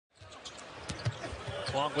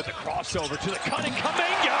Long with the crossover to the cutting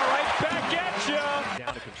Kuminga, right back at you.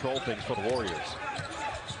 Down to control things for the Warriors.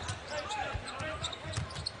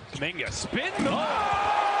 Kuminga spin.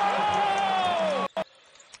 Oh!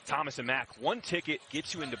 Thomas and Mack, one ticket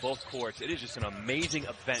gets you into both courts. It is just an amazing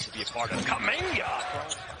event to be a part of. Kuminga!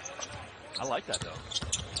 I like that, though.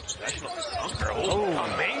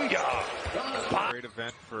 Kuminga! Great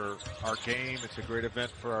event for our game. It's a great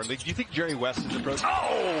event for our league. Do you think Jerry West is approaching?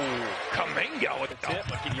 Oh! Kuminga with the tip.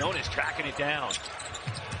 Quinones tracking it down.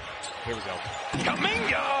 Here we go.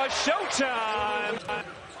 Kuminga! Showtime!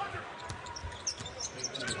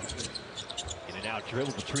 In and out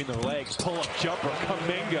dribble between their legs. Pull-up jumper.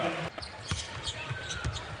 Kuminga.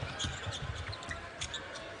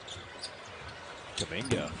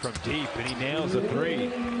 Kuminga from deep, and he nails a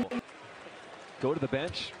three. Go to the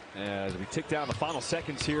bench as we tick down the final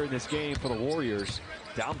seconds here in this game for the Warriors.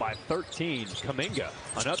 Down by 13. Kuminga,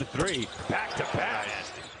 another three, back to back.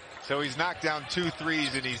 So he's knocked down 2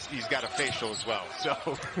 threes, and he's got a facial as well. So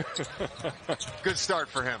good start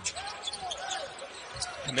for him.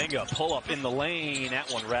 Kuminga pull up in the lane.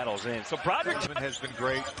 That one rattles in. So Broderick has been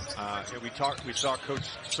great. We saw Coach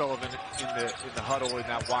Sullivan in the huddle in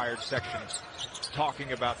that wired section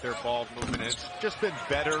talking about their ball movement. It's just been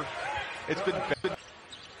better. It's been better.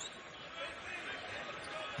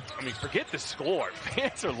 I mean, forget the score.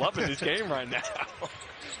 Fans are loving this game right now.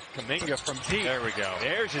 Kuminga from deep. There we go.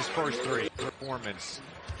 There's his first three. Performance.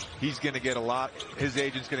 He's going to get a lot. His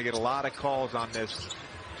agent's going to get a lot of calls on this.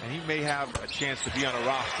 And he may have a chance to be on a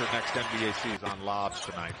roster next NBA season on lobs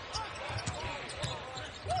tonight.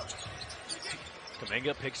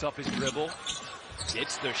 Kuminga picks up his dribble.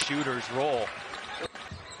 Gets the shooter's roll.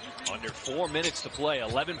 Under 4 minutes to play.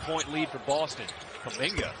 11-point lead for Boston.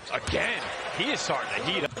 Kuminga again. He is starting to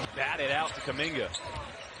heat up. Batted out to Kuminga.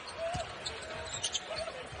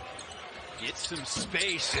 Gets some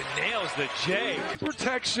space and nails the J.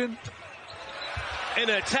 Protection. And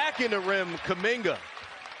attacking the rim, Kuminga.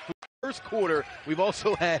 First quarter, we've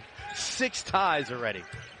also had 6 ties already.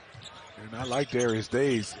 And I like Darius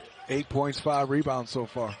Days. 8 points, 5 rebounds so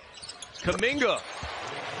far. Kuminga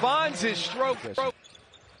finds his stroke.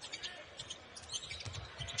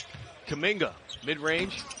 Kuminga,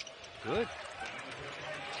 mid-range. Good.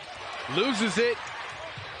 Loses it.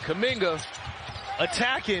 Kuminga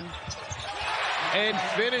attacking and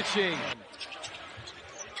finishing.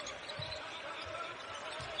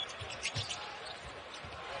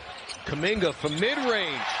 Kuminga from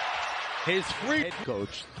mid-range. His free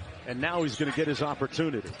coach, and now he's going to get his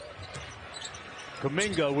opportunity.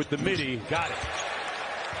 Kuminga with the midi, got it.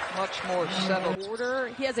 Much more settled.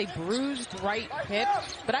 He has a bruised right hip,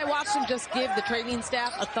 but I watched him just give the training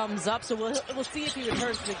staff a thumbs up, so we'll see if he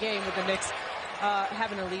returns to the game with the Knicks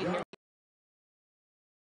having a lead here.